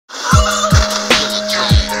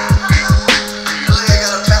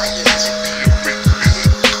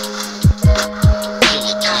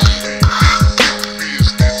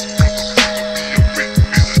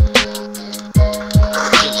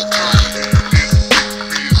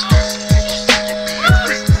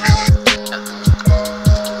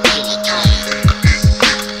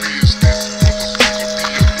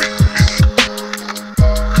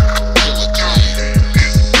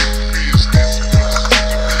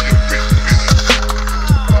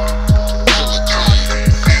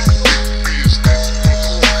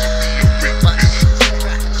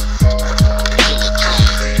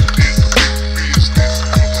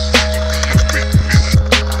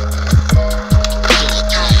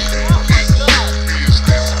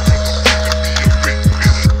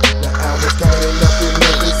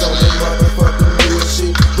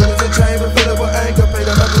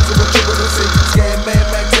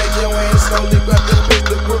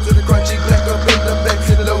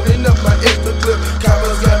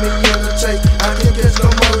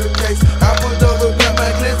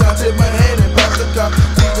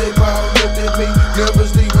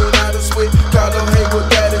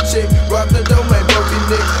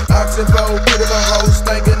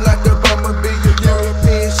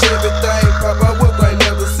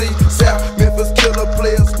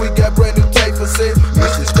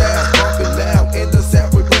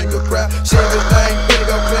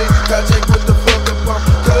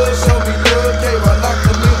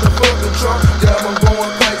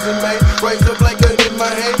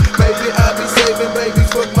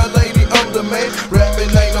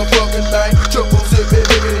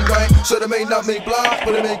may not make block,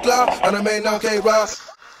 but it make clout, and I may not K rock.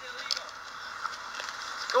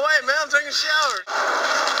 Go away, man, I'm taking a shower.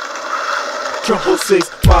 666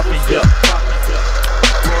 Mafia.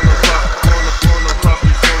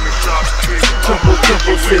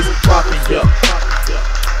 666 Mafia.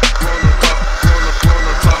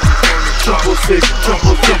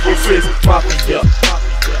 666 Mafia.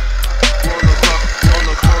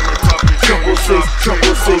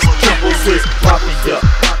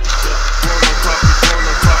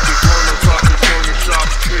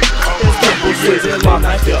 666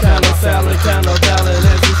 Mafia. Kinda salad, kinda valid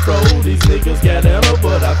as you scroll. These niggas got ammo,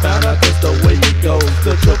 but I found out that's the way it goes.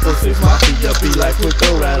 The 666 Mafia be like quick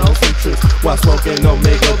to ride on some tricks while smoking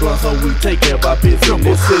Omega blunt, so we take care of our business.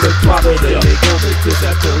 666 Mafia, nigga, bitches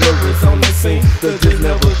artillery's on the scene. The just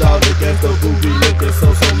never thought against the booby looking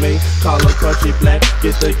so mean. Call a crunchy black,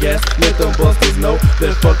 get the gas, let them busters know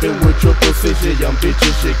they're fucking with 666. Young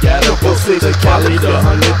bitches, shit got a 666. The Cali, the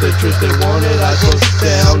 100, the tricks they wanted, I go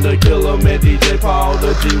down. The killer man, DJ Paul,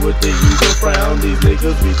 the G with the evil frown. These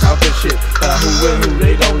niggas be talking shit about who and who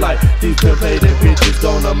they don't like. These pimp-hated bitches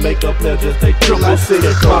gonna make a player just take their life.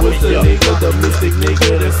 Go with the nigga, the mystic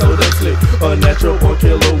nigga that's so damn slick. A natural born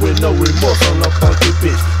killer with no remorse on a funky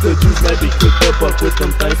bitch. The juice may be quick to buck with them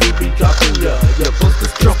things he be dropping, yeah. Yeah, bust the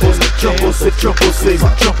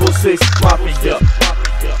 666 Mafia.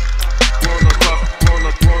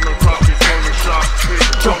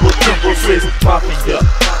 666 Mafia.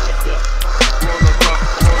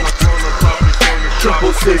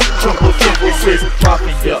 666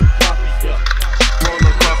 Mafia.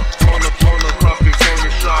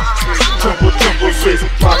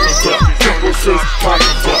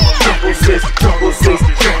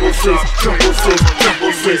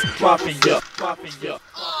 666 Mafia. 666 Mafia.